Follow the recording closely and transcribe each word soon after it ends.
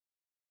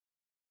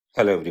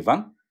Hello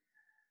everyone,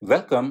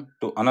 welcome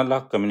to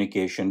Analog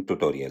Communication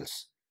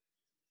Tutorials.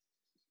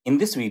 In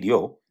this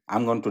video,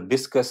 I'm going to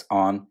discuss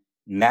on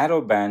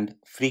narrowband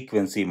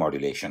frequency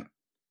modulation.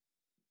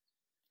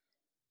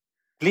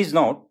 Please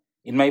note,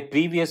 in my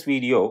previous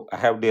video, I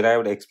have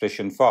derived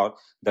expression for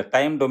the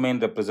time domain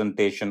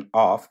representation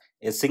of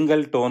a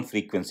single tone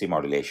frequency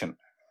modulation.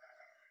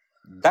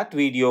 That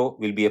video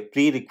will be a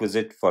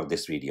prerequisite for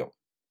this video.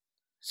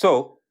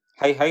 So,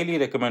 I highly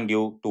recommend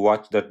you to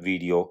watch that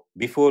video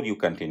before you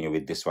continue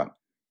with this one.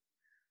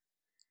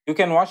 You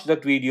can watch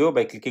that video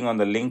by clicking on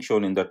the link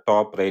shown in the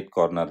top right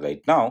corner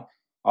right now,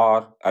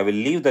 or I will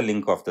leave the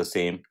link of the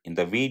same in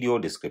the video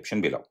description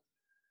below.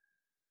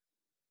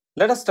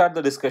 Let us start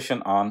the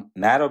discussion on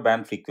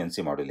narrowband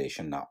frequency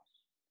modulation now.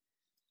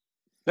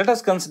 Let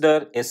us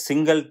consider a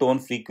single tone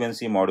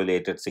frequency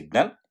modulated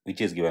signal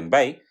which is given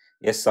by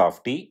S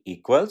of t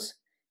equals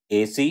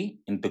AC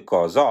into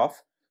cos of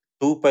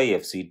 2 pi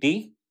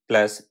fct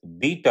plus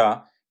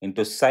beta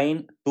into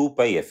sin 2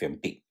 pi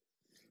fmt,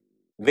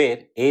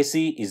 where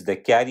AC is the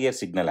carrier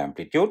signal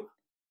amplitude,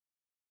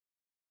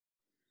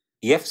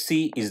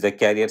 Fc is the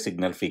carrier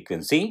signal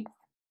frequency,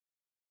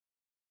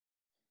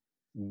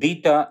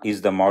 beta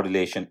is the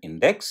modulation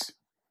index,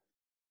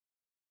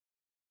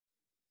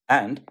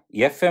 and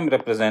Fm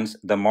represents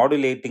the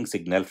modulating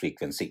signal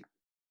frequency.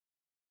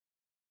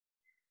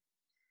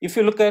 If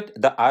you look at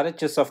the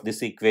RHS of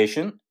this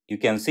equation, you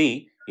can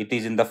see it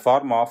is in the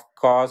form of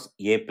cos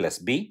A plus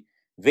B,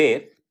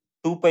 where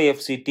 2 pi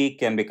fct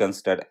can be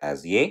considered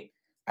as A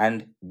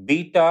and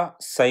beta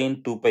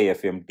sin 2 pi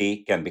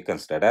fmt can be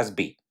considered as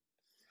B.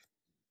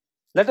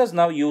 Let us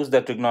now use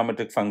the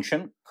trigonometric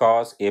function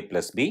cos A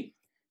plus B,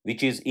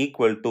 which is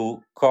equal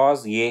to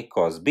cos A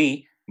cos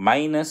B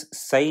minus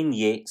sin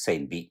A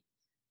sin B.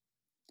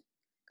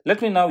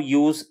 Let me now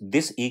use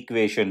this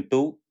equation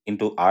 2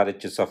 into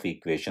RHS of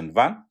equation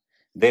 1.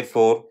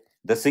 Therefore,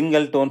 the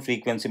single tone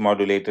frequency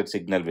modulated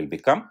signal will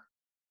become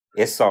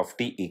S of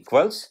t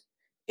equals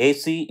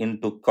AC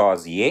into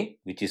cos A,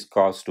 which is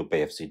cos 2 pi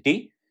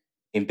fct,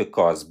 into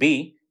cos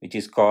B, which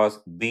is cos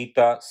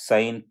beta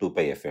sin 2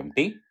 pi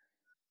fmt,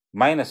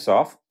 minus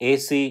of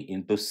AC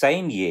into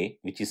sin A,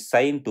 which is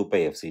sin 2 pi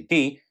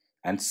fct,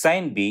 and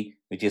sin B,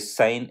 which is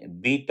sin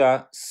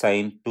beta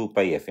sin 2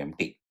 pi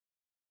fmt.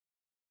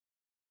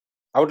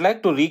 I would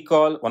like to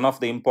recall one of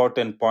the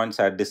important points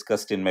I had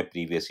discussed in my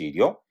previous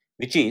video,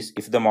 which is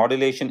if the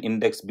modulation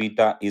index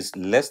beta is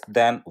less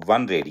than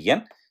 1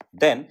 radian,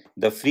 then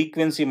the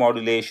frequency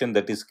modulation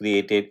that is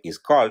created is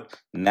called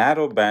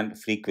narrowband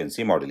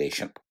frequency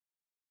modulation.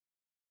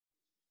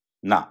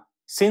 Now,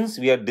 since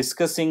we are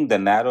discussing the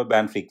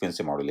narrowband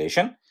frequency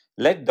modulation,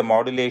 let the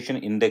modulation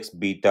index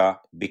beta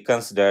be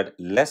considered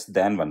less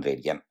than 1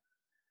 radian.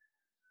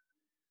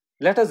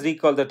 Let us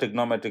recall the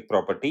trigonometric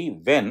property.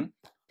 When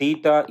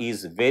theta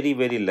is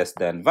very less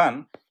than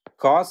 1,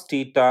 cos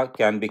theta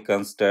can be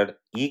considered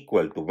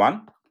equal to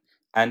 1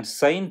 and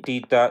sin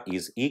theta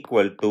is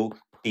equal to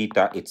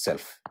theta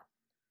itself.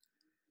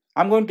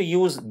 I'm going to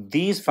use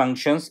these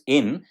functions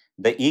in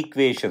the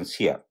equations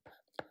here.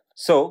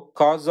 So,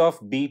 cos of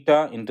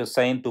beta into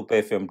sin 2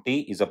 pi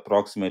fmt is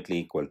approximately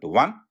equal to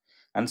 1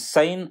 and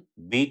sin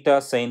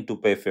beta sin 2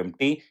 pi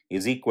fmt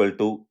is equal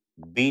to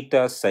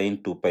beta sin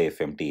 2 pi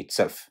fmt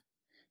itself.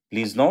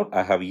 Please note,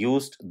 I have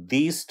used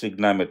these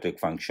trigonometric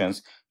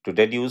functions to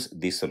deduce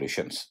these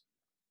solutions.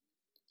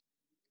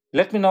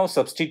 Let me now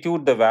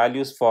substitute the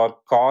values for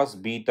cos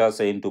beta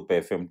sin 2 pi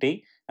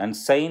fmt and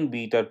sin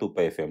beta 2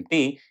 pi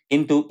fmt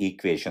into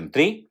equation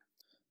 3.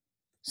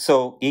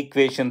 So,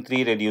 equation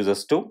 3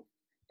 reduces to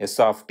S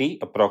of t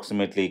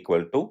approximately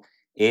equal to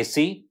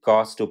AC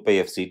cos 2 pi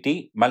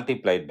fct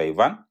multiplied by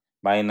 1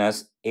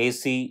 minus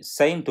AC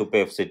sin 2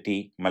 pi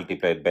fct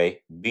multiplied by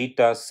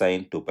beta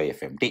sin 2 pi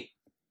fmt.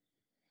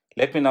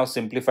 Let me now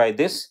simplify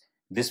this.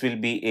 This will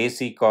be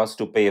AC cos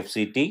 2 pi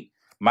fct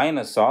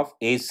minus of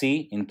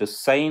AC into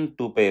sin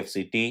 2 pi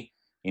fct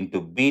into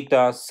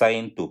beta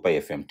sin 2 pi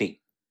fmt.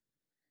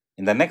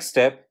 In the next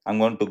step, I'm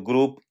going to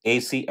group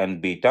AC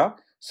and beta.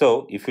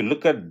 So, if you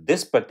look at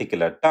this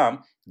particular term,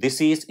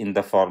 this is in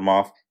the form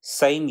of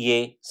sin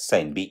A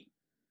sin B.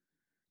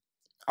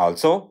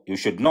 Also, you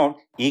should note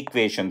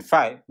equation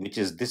 5, which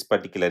is this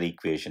particular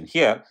equation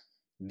here,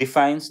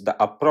 defines the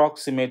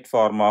approximate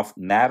form of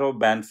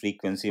narrowband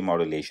frequency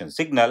modulation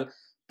signal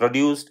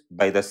produced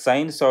by the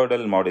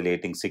sinusoidal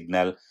modulating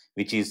signal,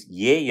 which is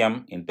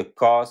AM into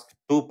cos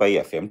 2 pi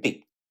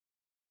fmt.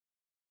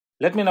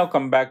 Let me now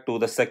come back to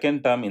the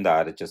second term in the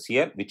RHS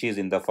here, which is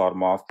in the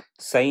form of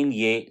sin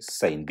A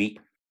sin B.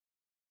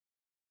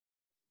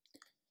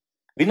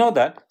 We know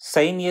that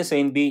sin A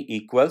sin B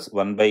equals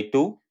 1 by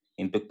 2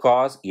 into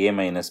cos A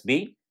minus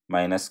B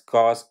minus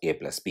cos A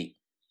plus B.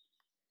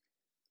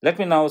 Let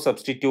me now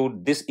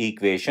substitute this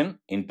equation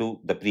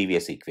into the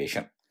previous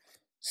equation.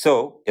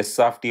 So, S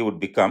of t would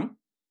become,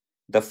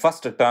 the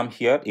first term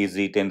here is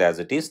retained as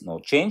it is, no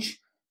change,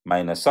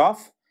 minus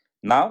of,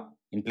 now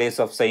in place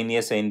of sin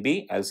A sin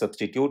B, I'll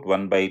substitute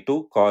 1 by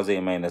 2 cos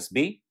A minus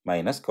B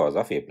minus cos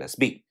of A plus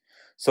B.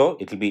 So,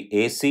 it will be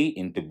AC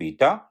into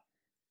beta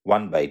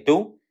 1 by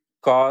 2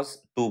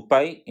 cos 2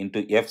 pi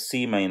into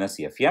Fc minus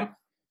Fm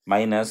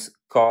minus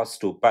cos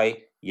 2 pi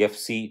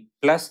Fc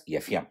plus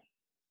Fm.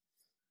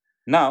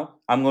 Now,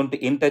 I'm going to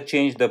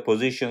interchange the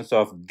positions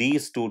of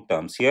these two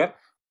terms here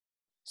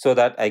so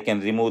that I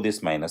can remove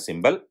this minus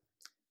symbol.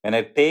 When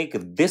I take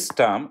this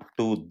term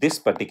to this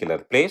particular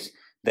place,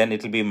 then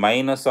it will be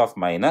minus of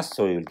minus,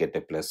 so you will get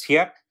a plus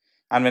here.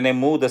 And when I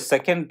move the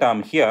second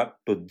term here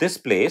to this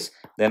place,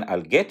 then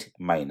I'll get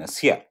minus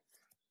here.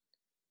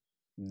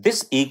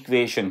 This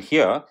equation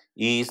here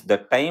is the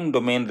time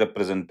domain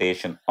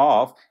representation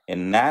of a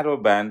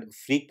narrowband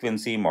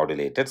frequency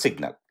modulated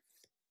signal.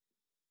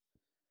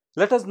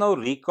 Let us now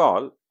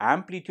recall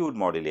amplitude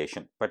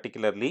modulation,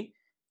 particularly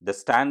the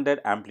standard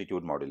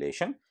amplitude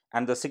modulation,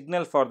 and the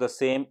signal for the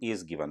same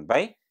is given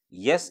by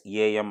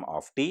SAM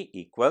of t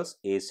equals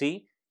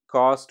AC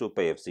cos 2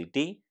 pi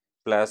FCT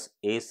plus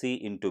AC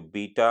into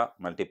beta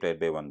multiplied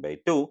by 1 by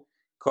 2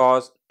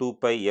 cos 2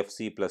 pi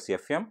FC plus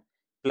FM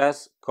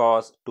plus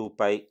cos 2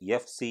 pi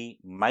Fc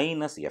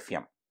minus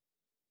Fm.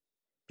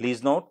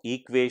 Please note,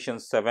 equation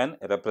 7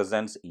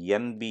 represents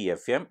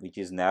NBFM, which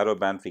is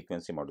narrowband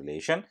frequency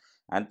modulation,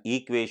 and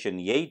equation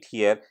 8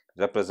 here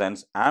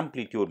represents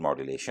amplitude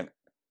modulation.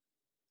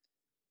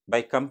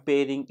 By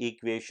comparing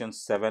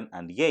equations 7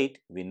 and 8,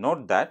 we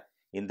note that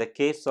in the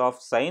case of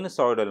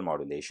sinusoidal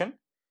modulation,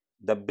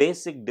 the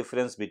basic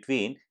difference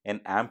between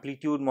an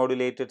amplitude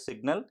modulated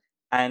signal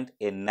and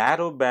a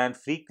narrowband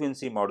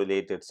frequency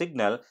modulated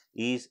signal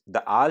is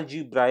the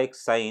algebraic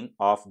sign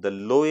of the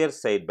lower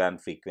sideband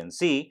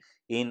frequency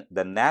in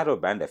the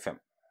narrowband FM.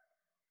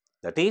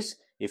 That is,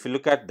 if you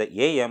look at the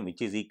AM,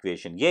 which is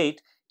equation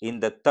 8,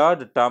 in the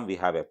third term we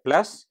have a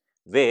plus,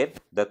 where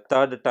the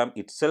third term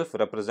itself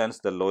represents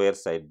the lower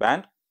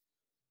sideband,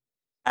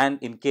 and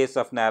in case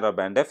of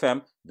narrowband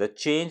FM, the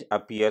change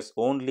appears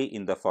only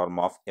in the form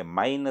of a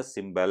minus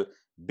symbol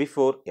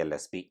before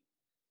LSB.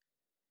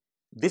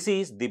 This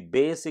is the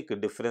basic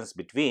difference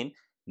between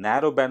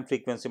narrowband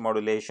frequency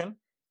modulation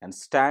and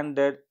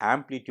standard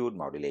amplitude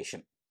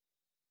modulation.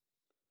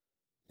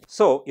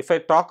 So, if I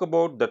talk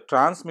about the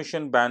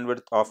transmission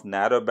bandwidth of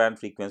narrowband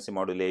frequency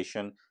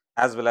modulation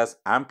as well as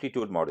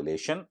amplitude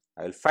modulation,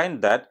 I will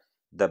find that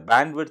the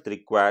bandwidth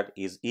required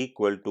is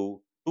equal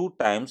to 2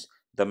 times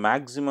the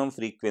maximum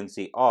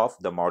frequency of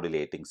the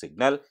modulating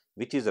signal,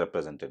 which is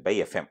represented by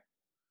Fm.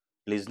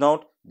 Please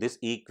note, this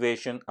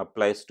equation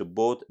applies to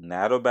both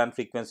narrowband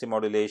frequency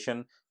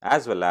modulation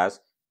as well as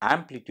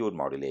amplitude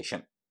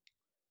modulation.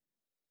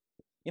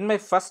 In my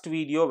first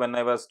video, when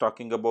I was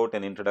talking about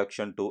an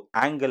introduction to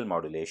angle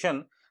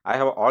modulation, I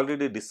have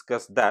already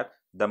discussed that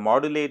the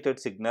modulated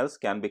signals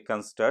can be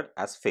considered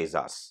as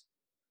phasors.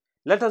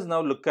 Let us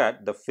now look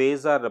at the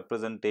phasor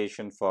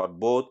representation for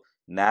both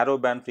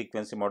narrowband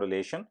frequency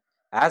modulation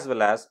as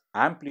well as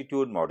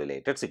amplitude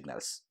modulated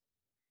signals.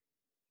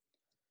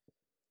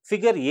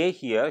 Figure A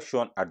here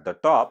shown at the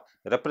top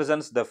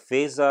represents the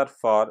phasor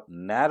for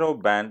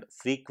narrowband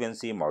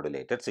frequency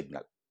modulated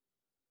signal.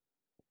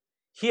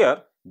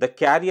 Here, the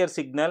carrier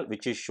signal,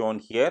 which is shown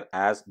here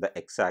as the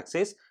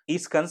x-axis,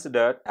 is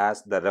considered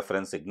as the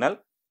reference signal.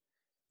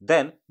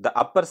 Then the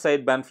upper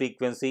sideband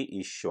frequency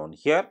is shown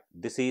here.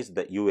 This is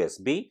the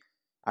USB,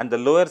 and the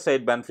lower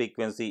sideband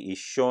frequency is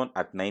shown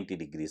at 90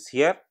 degrees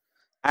here,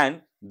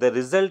 and the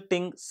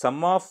resulting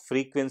sum of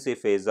frequency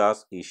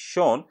phasors is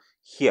shown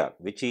here,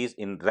 which is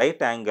in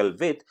right angle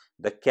with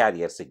the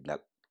carrier signal.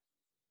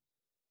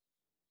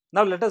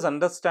 Now let us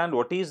understand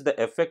what is the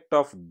effect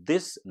of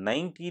this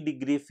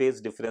 90-degree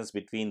phase difference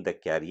between the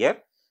carrier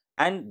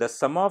and the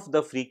sum of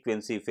the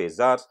frequency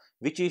phasors,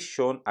 which is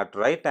shown at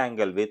right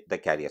angle with the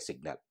carrier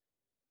signal.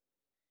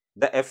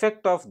 The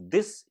effect of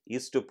this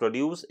is to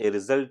produce a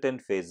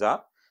resultant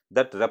phasor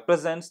that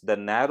represents the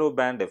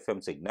narrowband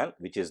FM signal,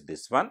 which is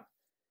this one,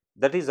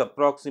 that is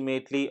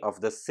approximately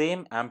of the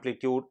same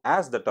amplitude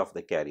as that of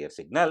the carrier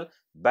signal,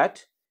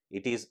 but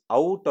it is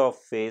out of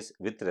phase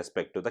with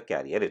respect to the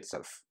carrier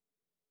itself.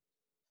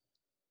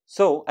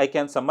 So, I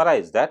can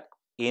summarize that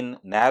in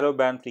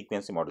narrowband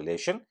frequency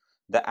modulation,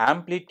 the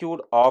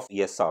amplitude of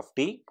S of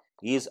t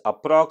is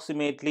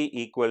approximately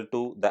equal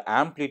to the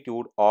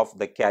amplitude of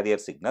the carrier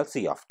signal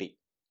C of t.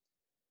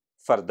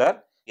 Further,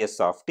 S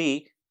of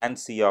t and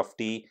C of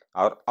t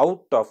are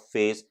out of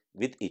phase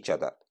with each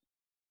other.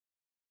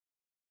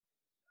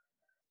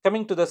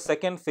 Coming to the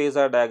second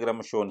phasor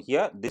diagram shown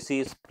here, this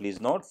is,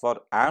 please note,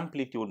 for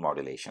amplitude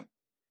modulation.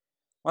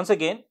 Once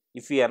again,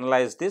 if we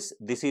analyze this,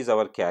 this is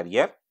our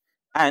carrier,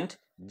 and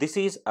this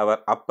is our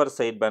upper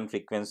sideband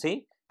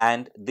frequency,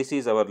 and this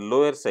is our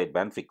lower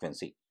sideband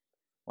frequency.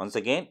 Once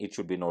again, it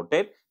should be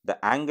noted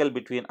the angle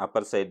between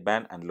upper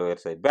sideband and lower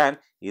sideband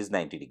is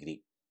 90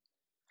 degree.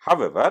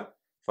 However,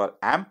 for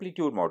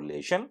amplitude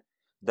modulation,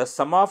 the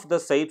sum of the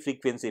side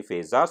frequency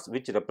phasors,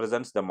 which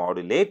represents the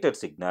modulated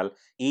signal,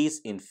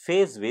 is in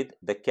phase with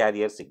the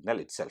carrier signal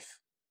itself.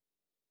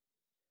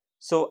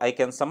 So, I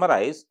can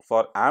summarize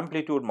for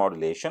amplitude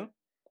modulation,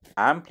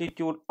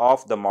 amplitude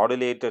of the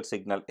modulated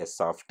signal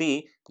S of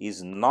t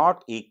is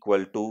not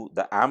equal to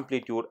the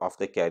amplitude of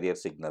the carrier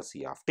signal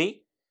C of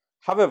t.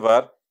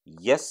 However,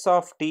 S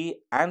of t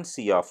and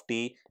C of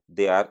t,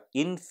 they are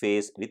in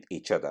phase with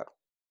each other.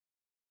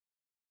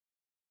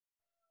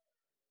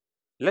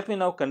 Let me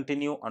now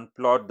continue and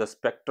plot the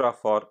spectra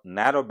for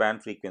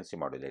narrowband frequency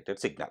modulated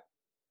signal.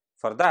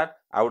 For that,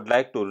 I would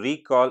like to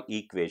recall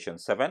equation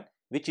 7,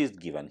 which is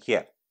given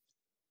here.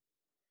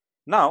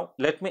 Now,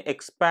 let me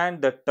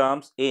expand the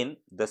terms in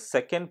the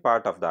second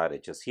part of the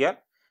RHS here.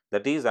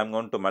 That is, I am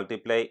going to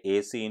multiply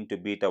AC into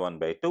beta 1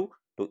 by 2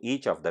 to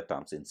each of the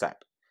terms inside.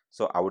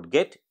 So, I would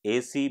get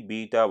AC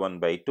beta 1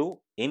 by 2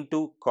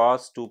 into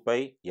cos 2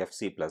 pi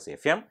Fc plus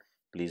Fm.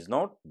 Please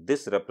note,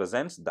 this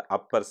represents the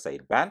upper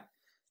side band.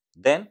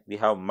 Then we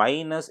have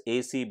minus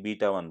AC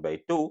beta 1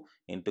 by 2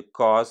 into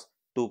cos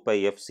 2 pi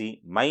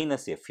Fc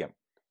minus Fm.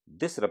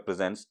 This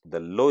represents the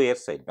lower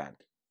side band.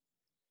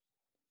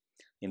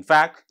 In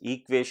fact,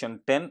 equation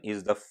 10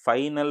 is the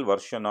final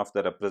version of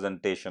the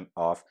representation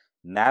of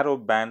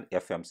narrowband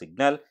FM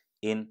signal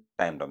in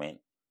time domain.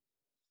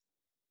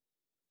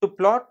 To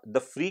plot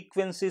the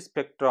frequency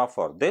spectra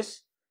for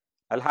this,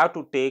 I'll have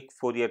to take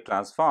Fourier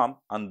transform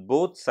on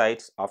both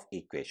sides of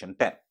equation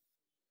 10.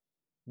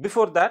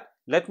 Before that,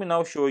 let me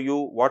now show you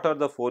what are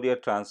the Fourier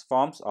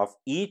transforms of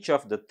each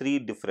of the three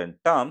different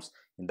terms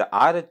in the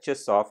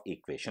RHS of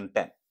equation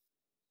 10.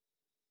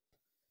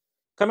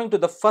 Coming to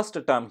the first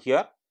term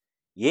here,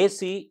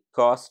 AC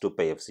cos 2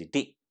 pi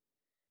Fct.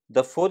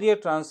 The Fourier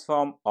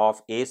transform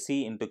of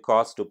AC into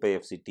cos 2 pi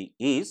Fct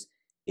is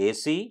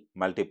AC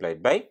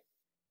multiplied by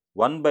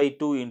 1 by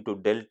 2 into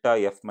delta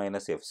F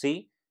minus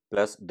Fc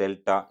plus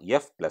delta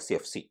F plus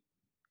Fc.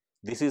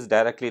 This is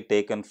directly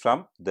taken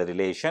from the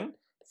relation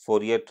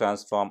Fourier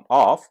transform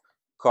of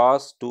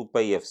cos 2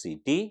 pi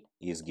Fct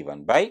is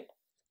given by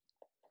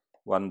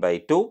 1 by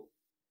 2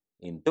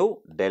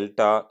 into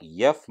delta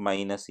F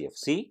minus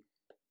Fc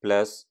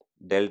plus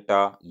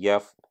delta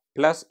F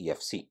plus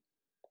Fc.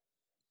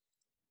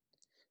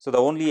 So, the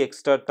only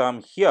extra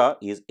term here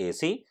is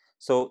AC.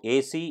 So,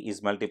 AC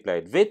is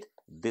multiplied with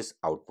this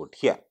output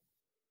here.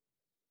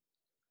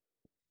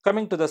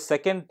 Coming to the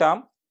second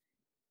term,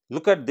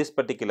 look at this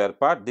particular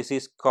part. This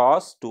is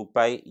cos 2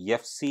 pi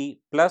Fc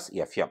plus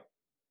Fm.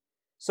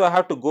 So, I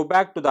have to go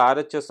back to the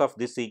RHS of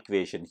this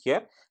equation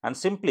here and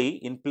simply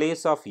in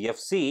place of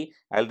Fc,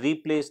 I will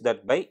replace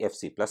that by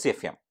Fc plus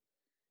Fm.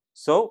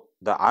 So,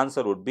 the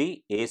answer would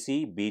be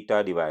AC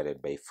beta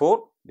divided by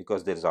 4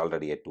 because there is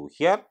already a 2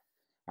 here,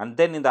 and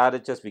then in the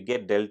RHS we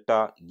get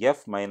delta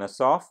F minus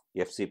of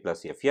Fc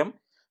plus Fm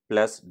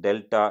plus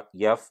delta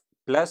F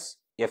plus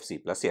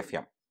Fc plus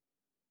Fm.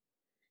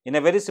 In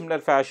a very similar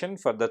fashion,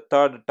 for the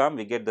third term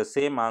we get the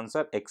same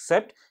answer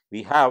except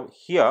we have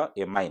here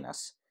a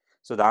minus.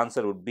 So, the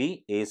answer would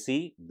be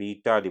AC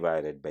beta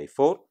divided by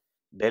 4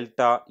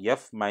 delta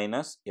F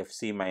minus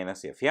Fc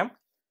minus Fm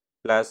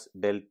plus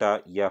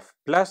delta F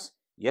plus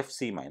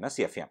Fc minus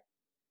Fm.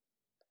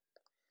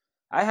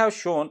 I have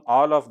shown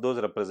all of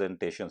those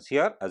representations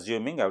here,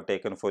 assuming I have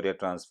taken Fourier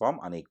transform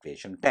on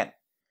equation 10.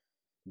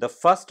 The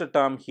first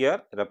term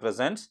here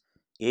represents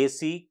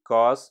AC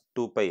cos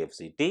 2 pi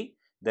Fct,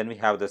 then we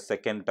have the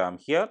second term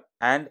here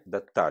and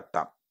the third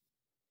term.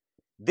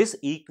 This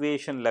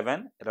equation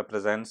 11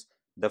 represents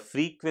the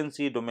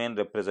frequency domain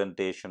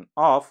representation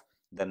of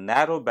the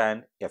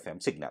narrowband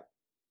FM signal.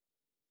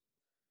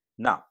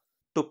 Now,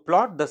 to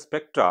plot the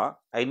spectra,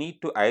 I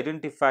need to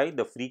identify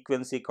the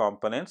frequency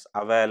components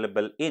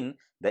available in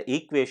the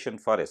equation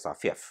for S of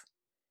f.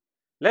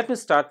 Let me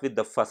start with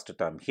the first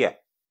term here.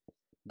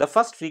 The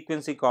first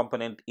frequency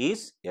component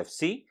is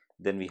Fc,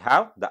 then we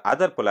have the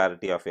other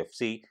polarity of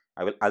Fc.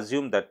 I will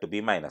assume that to be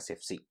minus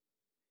Fc.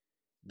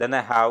 Then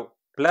I have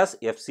plus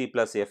Fc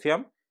plus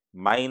Fm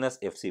minus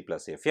Fc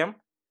plus Fm,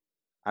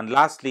 and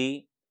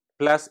lastly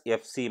plus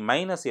Fc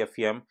minus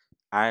Fm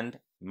and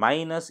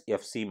minus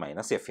Fc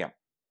minus Fm.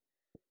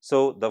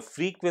 So, the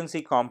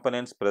frequency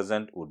components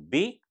present would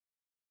be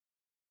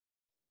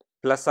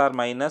plus or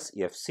minus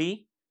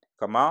Fc,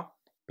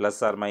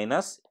 plus or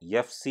minus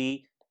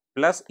Fc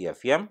plus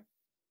Fm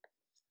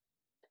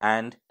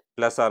and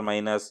plus or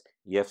minus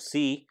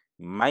Fc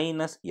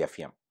minus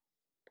Fm.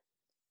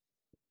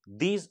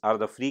 These are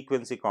the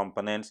frequency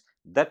components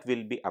that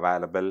will be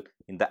available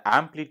in the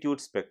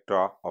amplitude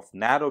spectra of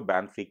narrow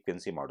band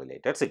frequency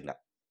modulated signal.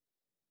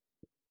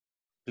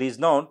 Please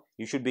note,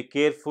 you should be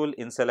careful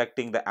in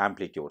selecting the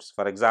amplitudes.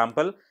 For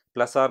example,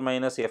 plus or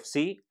minus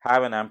Fc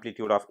have an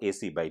amplitude of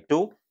AC by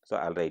 2. So,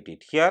 I will write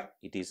it here.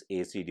 It is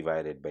AC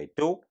divided by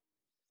 2.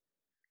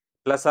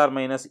 Plus or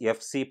minus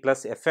Fc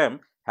plus Fm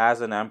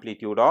has an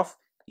amplitude of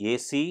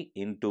AC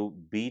into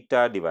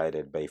beta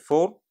divided by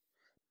 4.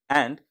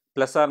 And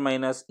plus or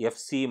minus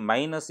Fc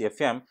minus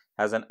Fm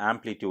has an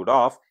amplitude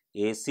of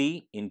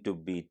AC into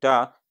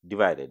beta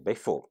divided by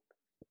 4.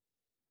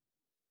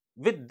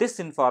 With this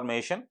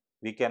information,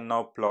 we can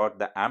now plot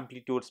the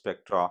amplitude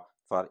spectra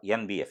for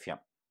NBFM.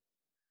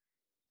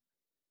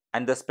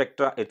 And the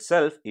spectra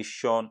itself is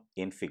shown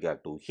in figure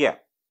 2 here.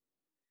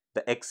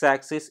 The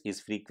x-axis is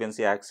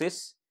frequency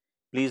axis.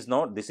 Please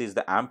note this is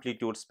the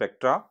amplitude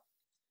spectra.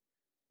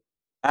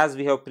 As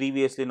we have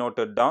previously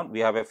noted down, we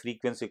have a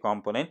frequency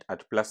component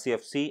at plus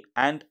Fc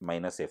and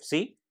minus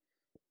Fc.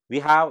 We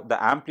have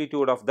the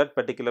amplitude of that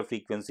particular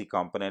frequency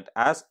component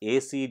as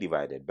AC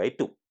divided by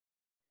 2.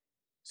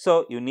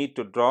 So, you need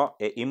to draw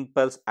a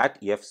impulse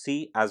at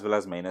Fc as well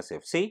as minus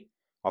Fc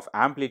of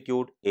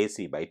amplitude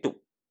AC by 2.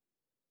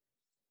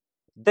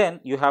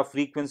 Then you have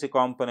frequency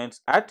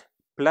components at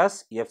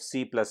plus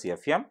Fc plus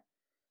Fm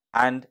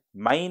and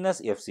minus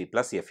Fc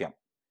plus Fm.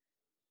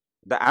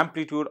 The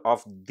amplitude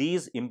of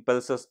these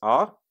impulses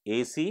are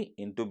AC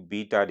into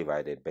beta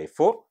divided by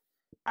 4,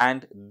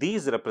 and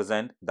these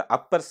represent the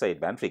upper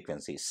sideband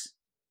frequencies.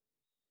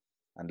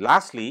 And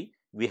lastly,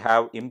 we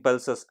have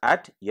impulses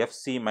at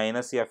Fc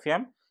minus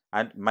Fm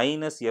and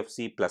minus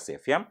Fc plus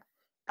Fm,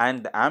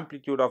 and the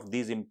amplitude of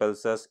these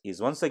impulses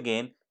is once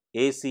again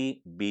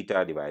AC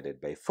beta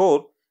divided by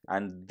 4,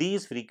 and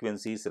these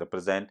frequencies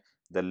represent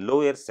the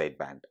lower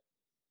sideband.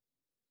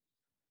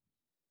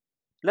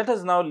 Let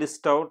us now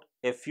list out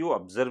a few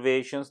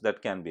observations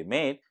that can be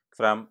made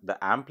from the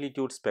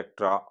amplitude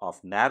spectra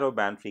of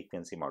narrowband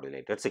frequency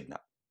modulated signal.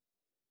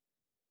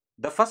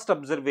 The first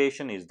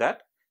observation is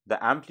that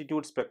the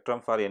amplitude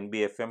spectrum for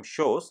NBFM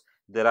shows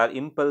there are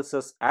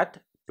impulses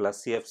at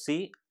plus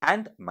Fc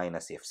and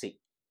minus Fc.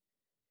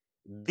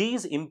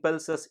 These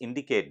impulses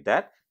indicate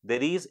that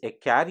there is a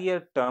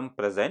carrier term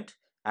present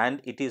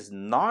and it is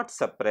not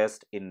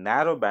suppressed in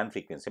narrowband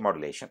frequency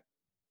modulation.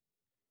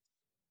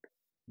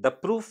 The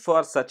proof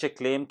for such a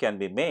claim can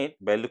be made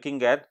by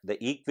looking at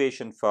the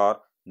equation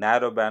for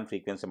narrowband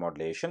frequency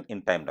modulation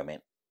in time domain.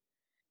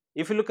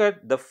 If you look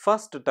at the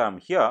first term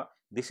here,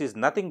 this is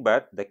nothing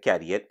but the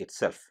carrier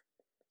itself.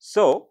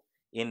 So,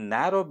 in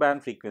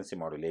narrowband frequency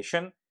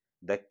modulation,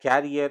 the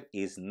carrier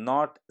is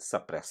not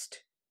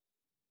suppressed.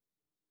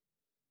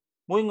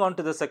 Moving on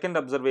to the second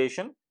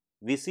observation,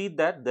 we see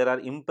that there are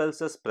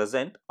impulses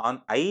present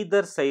on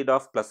either side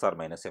of plus or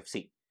minus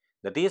Fc.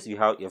 That is, you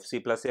have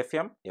Fc plus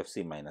Fm,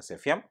 Fc minus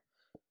Fm.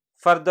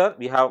 Further,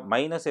 we have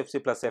minus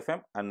Fc plus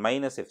Fm and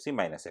minus Fc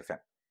minus Fm.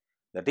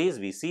 That is,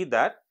 we see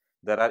that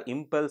there are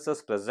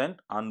impulses present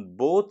on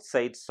both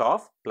sides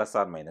of plus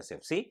or minus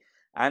Fc,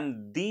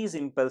 and these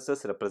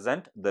impulses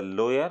represent the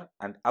lower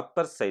and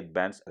upper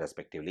sidebands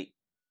respectively.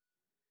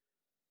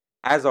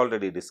 As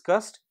already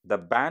discussed, the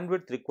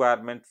bandwidth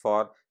requirement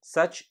for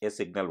such a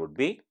signal would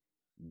be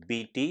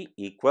Bt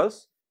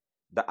equals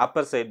the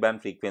upper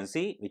sideband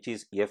frequency, which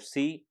is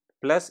Fc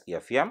plus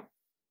Fm,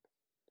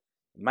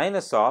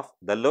 minus of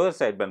the lower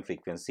sideband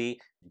frequency,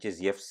 which is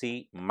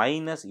Fc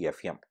minus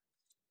Fm.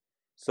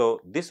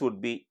 So, this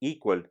would be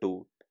equal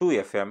to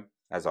 2Fm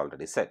as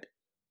already said.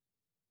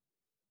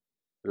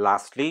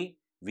 Lastly,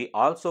 we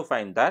also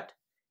find that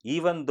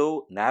even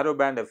though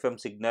narrowband FM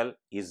signal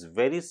is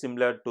very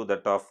similar to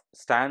that of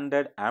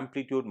standard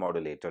amplitude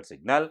modulated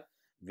signal,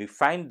 we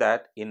find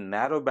that in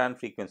narrowband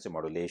frequency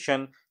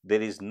modulation,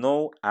 there is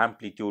no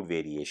amplitude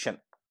variation.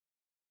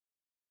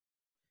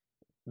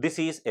 This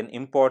is an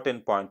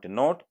important point to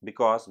note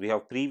because we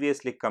have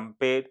previously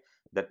compared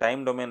the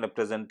time domain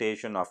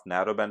representation of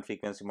narrowband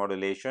frequency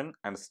modulation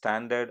and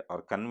standard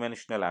or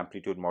conventional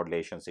amplitude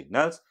modulation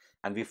signals,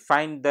 and we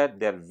find that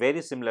they are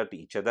very similar to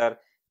each other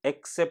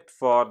except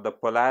for the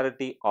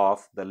polarity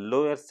of the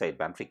lower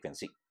sideband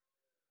frequency.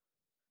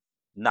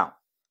 Now,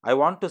 I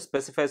want to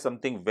specify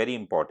something very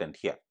important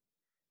here,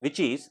 which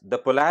is the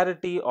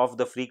polarity of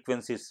the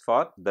frequencies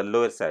for the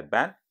lower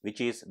sideband, which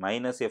is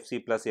minus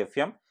Fc plus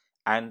Fm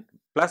and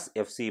plus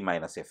Fc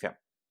minus Fm.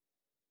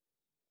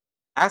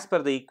 As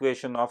per the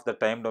equation of the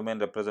time domain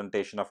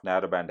representation of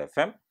narrowband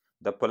FM,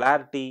 the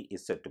polarity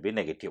is said to be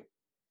negative.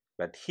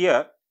 But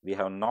here we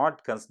have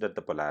not considered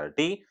the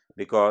polarity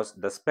because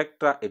the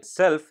spectra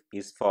itself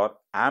is for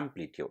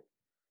amplitude.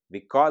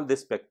 We call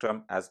this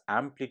spectrum as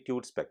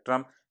amplitude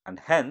spectrum, and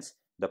hence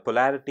the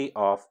polarity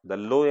of the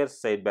lower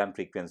sideband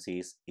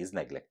frequencies is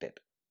neglected.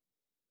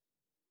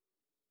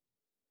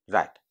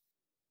 Right.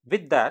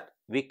 With that,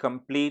 we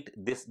complete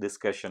this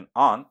discussion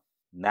on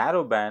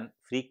narrowband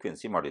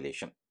frequency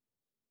modulation.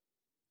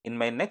 In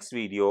my next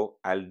video,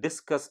 I'll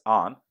discuss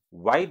on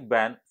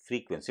wideband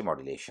frequency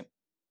modulation.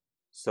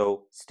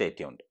 So, stay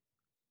tuned.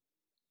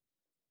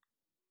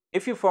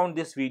 If you found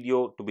this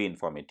video to be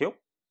informative,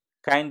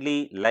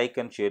 kindly like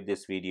and share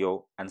this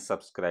video and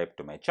subscribe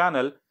to my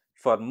channel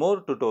for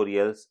more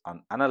tutorials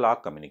on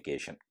analog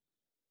communication.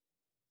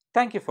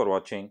 Thank you for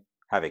watching.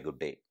 Have a good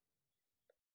day.